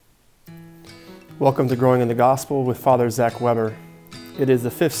Welcome to Growing in the Gospel with Father Zach Weber. It is the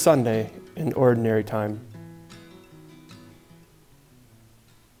fifth Sunday in Ordinary Time.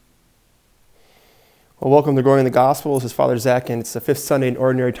 Well, welcome to Growing in the Gospel. This is Father Zach, and it's the fifth Sunday in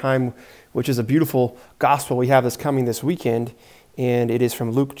Ordinary Time, which is a beautiful gospel we have that's coming this weekend, and it is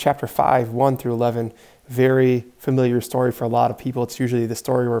from Luke chapter 5, 1 through 11. Very familiar story for a lot of people. It's usually the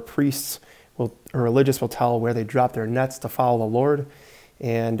story where priests or religious will tell where they drop their nets to follow the Lord.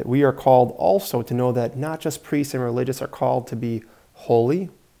 And we are called also to know that not just priests and religious are called to be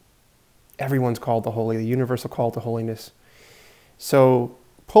holy. Everyone's called to holy, the universal call to holiness. So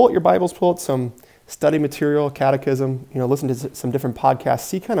pull out your Bibles, pull out some study material, catechism, listen to some different podcasts,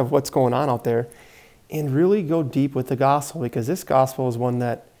 see kind of what's going on out there, and really go deep with the gospel, because this gospel is one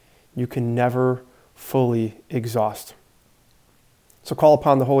that you can never fully exhaust. So call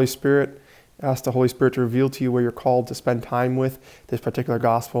upon the Holy Spirit. Ask the Holy Spirit to reveal to you where you're called to spend time with this particular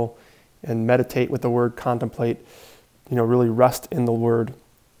gospel and meditate with the Word, contemplate, really rest in the Word,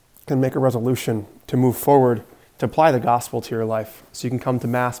 and make a resolution to move forward, to apply the gospel to your life so you can come to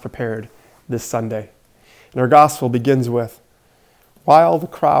Mass prepared this Sunday. And our gospel begins with, while the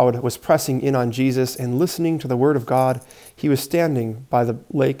crowd was pressing in on Jesus and listening to the Word of God, he was standing by the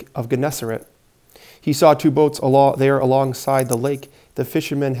lake of Gennesaret. He saw two boats there alongside the lake. The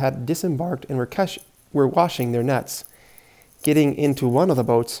fishermen had disembarked and were washing their nets. Getting into one of the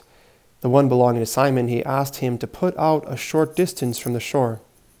boats, the one belonging to Simon, he asked him to put out a short distance from the shore.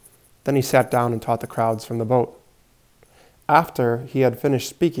 Then he sat down and taught the crowds from the boat. After he had finished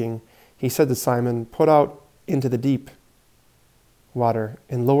speaking, he said to Simon, "Put out into the deep water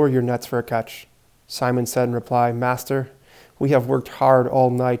and lower your nets for a catch." Simon said in reply, "Master, we have worked hard all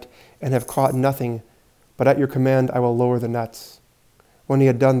night and have caught nothing, but at your command I will lower the nets." When he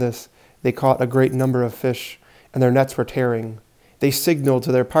had done this, they caught a great number of fish, and their nets were tearing. They signaled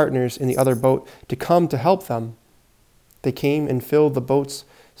to their partners in the other boat to come to help them. They came and filled the boats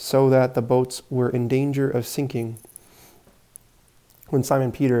so that the boats were in danger of sinking. When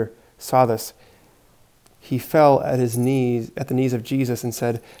Simon Peter saw this, he fell at the knees of Jesus and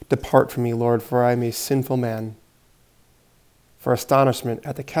said, "Depart from me, Lord, for I am a sinful man." For astonishment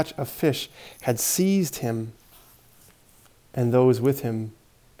at the catch of fish had seized him and those with him,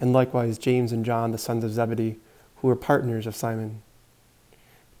 and likewise James and John, the sons of Zebedee, who were partners of Simon.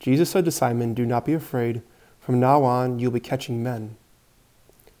 Jesus said to Simon, "Do not be afraid. From now on you'll be catching men."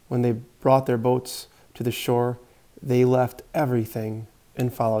 When they brought their boats to the shore, they left everything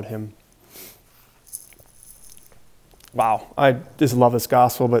and followed him. Wow, I just love this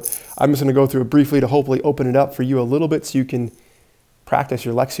gospel, but I'm just going to go through it briefly to hopefully open it up for you a little bit so you can practice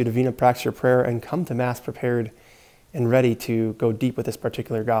your Lectio Divina, practice your prayer, and come to Mass prepared and ready to go deep with this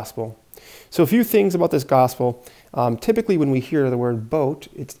particular gospel. So a few things about this gospel. Typically when we hear the word boat,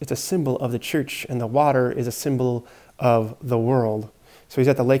 it's a symbol of the church, and the water is a symbol of the world. So he's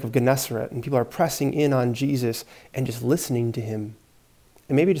at the lake of Gennesaret, and people are pressing in on Jesus and just listening to him.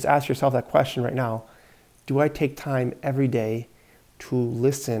 And maybe just ask yourself that question right now. Do I take time every day to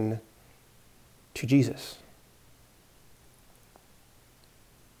listen to Jesus?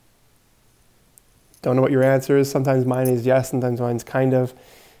 Don't know what your answer is. Sometimes mine is yes, sometimes mine's kind of.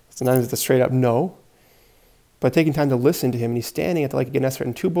 Sometimes it's a straight up no. But taking time to listen to him, and he's standing at the lake of Gennesaret,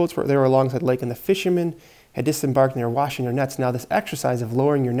 and two boats were there alongside the lake, and the fishermen had disembarked and they were washing their nets. Now this exercise of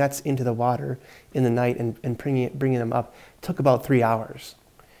lowering your nets into the water in the night and bringing them up took about 3 hours.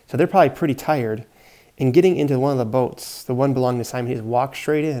 So they're probably pretty tired. And getting into one of the boats, the one belonging to Simon, he just walked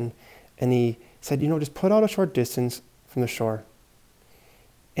straight in, and he said, just put out a short distance from the shore.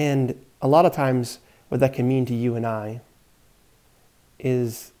 And a lot of times, what that can mean to you and I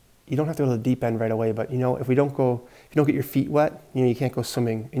is you don't have to go to the deep end right away, but if you don't get your feet wet, you can't go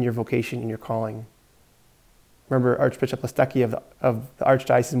swimming in your vocation, in your calling. Remember Archbishop Listecki of the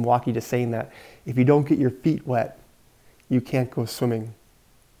Archdiocese of Milwaukee just saying that if you don't get your feet wet, you can't go swimming.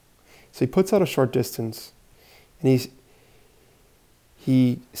 So he puts out a short distance, and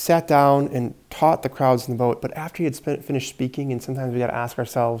he sat down and taught the crowds in the boat. But after he had finished speaking, and sometimes we got to ask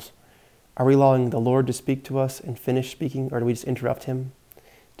ourselves, are we allowing the Lord to speak to us and finish speaking, or do we just interrupt him?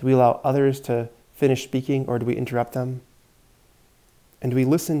 Do we allow others to finish speaking, or do we interrupt them? And do we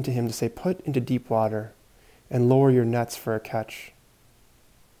listen to him to say, "Put into deep water and lower your nets for a catch"?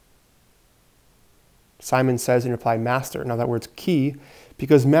 Simon says in reply, "Master." Now that word's key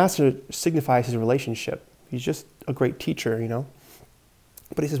because master signifies his relationship. He's just a great teacher,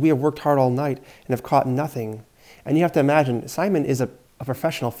 But he says, "We have worked hard all night and have caught nothing." And you have to imagine, Simon is a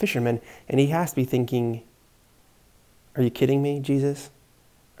professional fisherman, and he has to be thinking, "Are you kidding me, Jesus?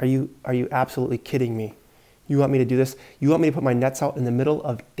 Are you absolutely kidding me? You want me to do this? You want me to put my nets out in the middle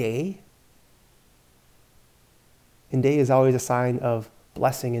of day? And day is always a sign of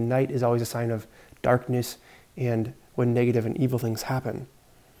blessing, and night is always a sign of darkness and when negative and evil things happen.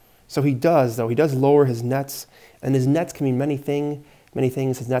 So he does lower his nets, and his nets can mean many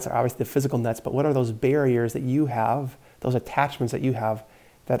things. His nets are obviously the physical nets, but what are those barriers that you have, those attachments that you have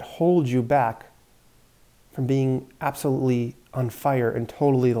that hold you back from being absolutely on fire and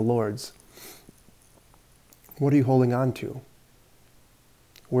totally the Lord's? What are you holding on to?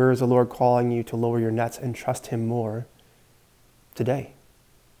 Where is the Lord calling you to lower your nets and trust him more today?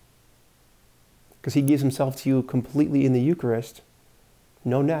 Because he gives himself to you completely in the Eucharist.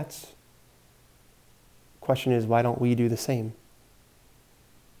 No nets. Question is, why don't we do the same?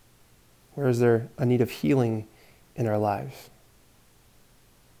 Where is there a need of healing in our lives?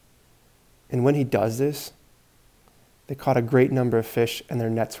 And when he does this, they caught a great number of fish and their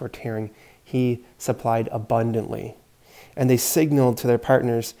nets were tearing. He supplied abundantly. And they signaled to their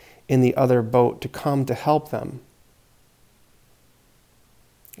partners in the other boat to come to help them.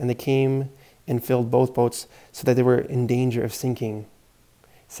 And they came and filled both boats so that they were in danger of sinking,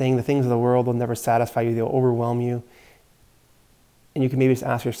 saying the things of the world will never satisfy you, they'll overwhelm you. And you can maybe just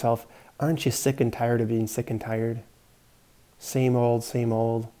ask yourself, aren't you sick and tired of being sick and tired? Same old,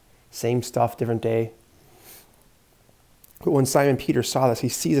 same stuff, different day. But when Simon Peter saw this, he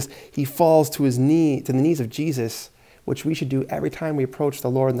sees this, he falls to the knees of Jesus, which we should do every time we approach the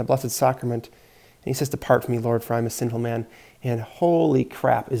Lord in the Blessed Sacrament. And he says, depart from me, Lord, for I'm a sinful man. And holy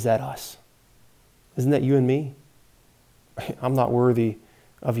crap, is that us? Isn't that you and me? I'm not worthy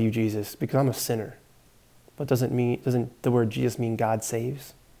of you, Jesus, because I'm a sinner. But doesn't the word Jesus mean God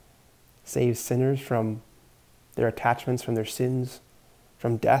saves? Saves sinners from their attachments, from their sins,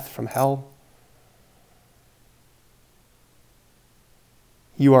 from death, from hell.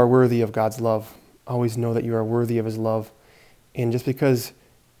 You are worthy of God's love. Always know that you are worthy of his love. And just because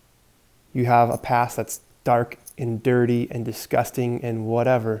you have a past that's dark and dirty and disgusting and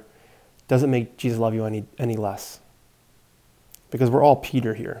whatever, doesn't make Jesus love you any less. Because we're all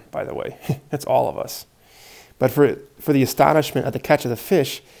Peter here, by the way. That's all of us. But for the astonishment at the catch of the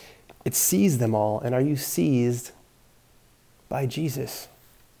fish, it seized them all. And are you seized by Jesus?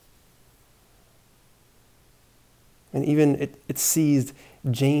 And even it seized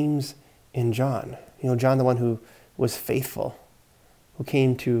James and John. John, the one who was faithful, who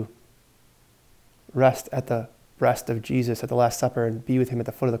came to rest at the breast of Jesus at the Last Supper and be with him at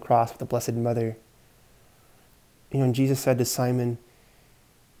the foot of the cross with the Blessed Mother. And Jesus said to Simon,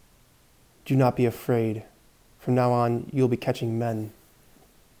 do not be afraid. From now on, you'll be catching men.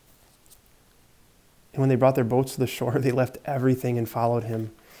 And when they brought their boats to the shore, they left everything and followed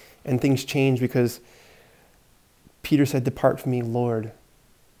him. And things changed because Peter said, depart from me, Lord.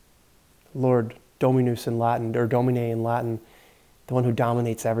 Lord, Dominus in Latin, or Domine in Latin, the one who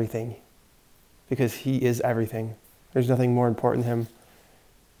dominates everything. Because he is everything. There's nothing more important to him.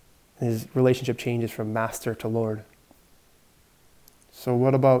 His relationship changes from master to Lord. So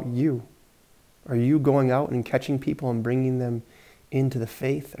what about you? Are you going out and catching people and bringing them into the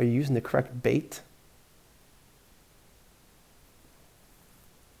faith? Are you using the correct bait?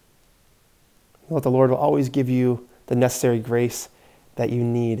 Know that the Lord will always give you the necessary grace that you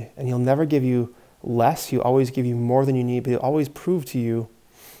need. And he'll never give you less. He'll always give you more than you need, but he'll always prove to you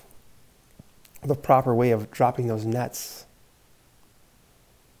the proper way of dropping those nets.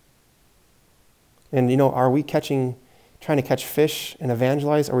 And are we trying to catch fish and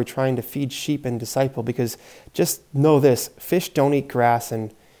evangelize, or are we trying to feed sheep and disciple? Because just know this, fish don't eat grass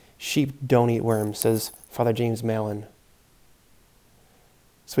and sheep don't eat worms, says Father James Malin.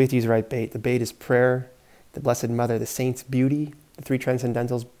 So we have to use the right bait. The bait is prayer, the Blessed Mother, the saints' beauty, the three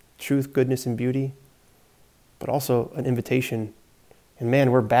transcendentals, truth, goodness, and beauty, but also an invitation. And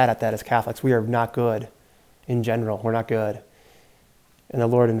man, we're bad at that as Catholics. We are not good in general. We're not good. And the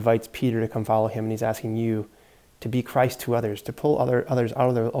Lord invites Peter to come follow him, and he's asking you to be Christ to others, to pull others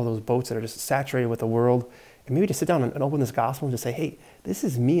out of all those boats that are just saturated with the world, and maybe to sit down and open this gospel and just say, hey, this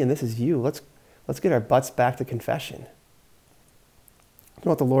is me and this is you. Let's get our butts back to confession. You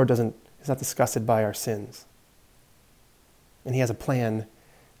know what? The Lord is not disgusted by our sins. And he has a plan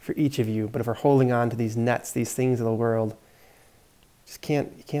for each of you. But if we're holding on to these nets, these things of the world, you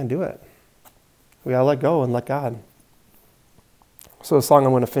can't do it. We gotta let go and let God. So the song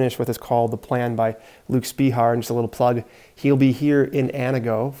I'm going to finish with is called The Plan by Luke Spihar, and just a little plug. He'll be here in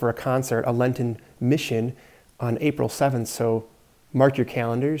Anago for a concert, a Lenten mission, on April 7th. So mark your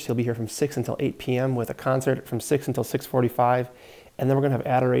calendars. He'll be here from 6 until 8 p.m. with a concert from 6 until 6:45. And then we're going to have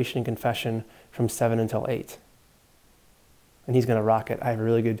adoration and confession from 7 until 8. And he's going to rock it. I have a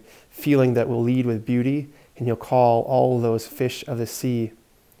really good feeling that we'll lead with beauty, and he'll call all those fish of the sea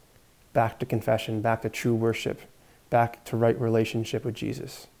back to confession, back to true worship, back to right relationship with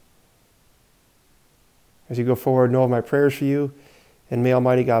Jesus. As you go forward, know of my prayers for you, and may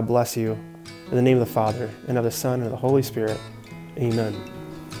Almighty God bless you. In the name of the Father, and of the Son, and of the Holy Spirit. Amen.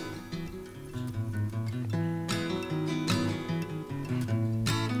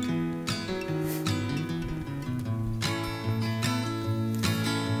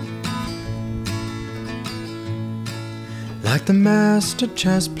 Like the master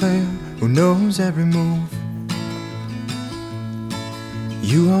chess player who knows every move,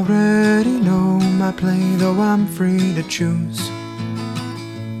 you already know my play, though I'm free to choose.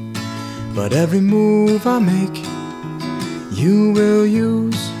 But every move I make, you will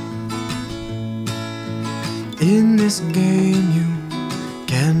use. In this game you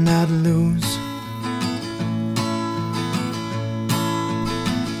cannot lose.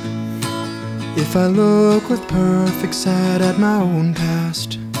 If I look with perfect sight at my own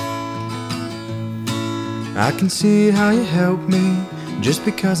past, I can see how you helped me just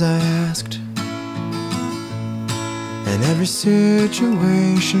because I asked. And every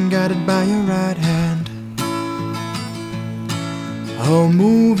situation guided by your right hand, all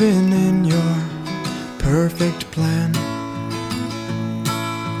moving in your perfect plan.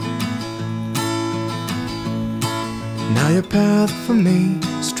 Now your path for me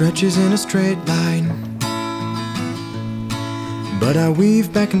stretches in a straight line, but I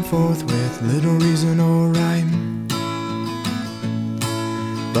weave back and forth with little reason or rhyme.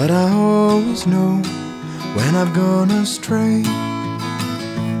 But I always know when I've gone astray,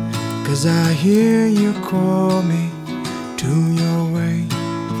 'cause I hear you call me to your way.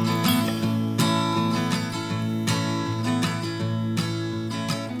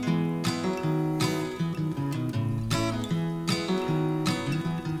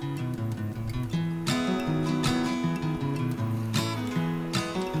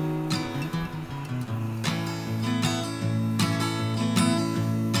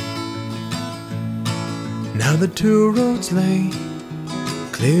 Now the two roads lay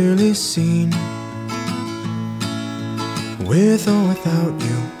clearly seen, with or without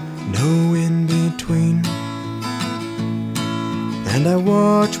you, no in between. And I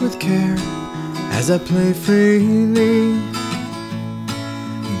watch with care as I play freely,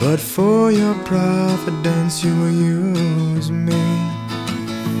 but for your providence you will use me.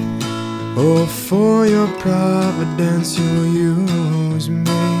 Oh, for your providence you will use me.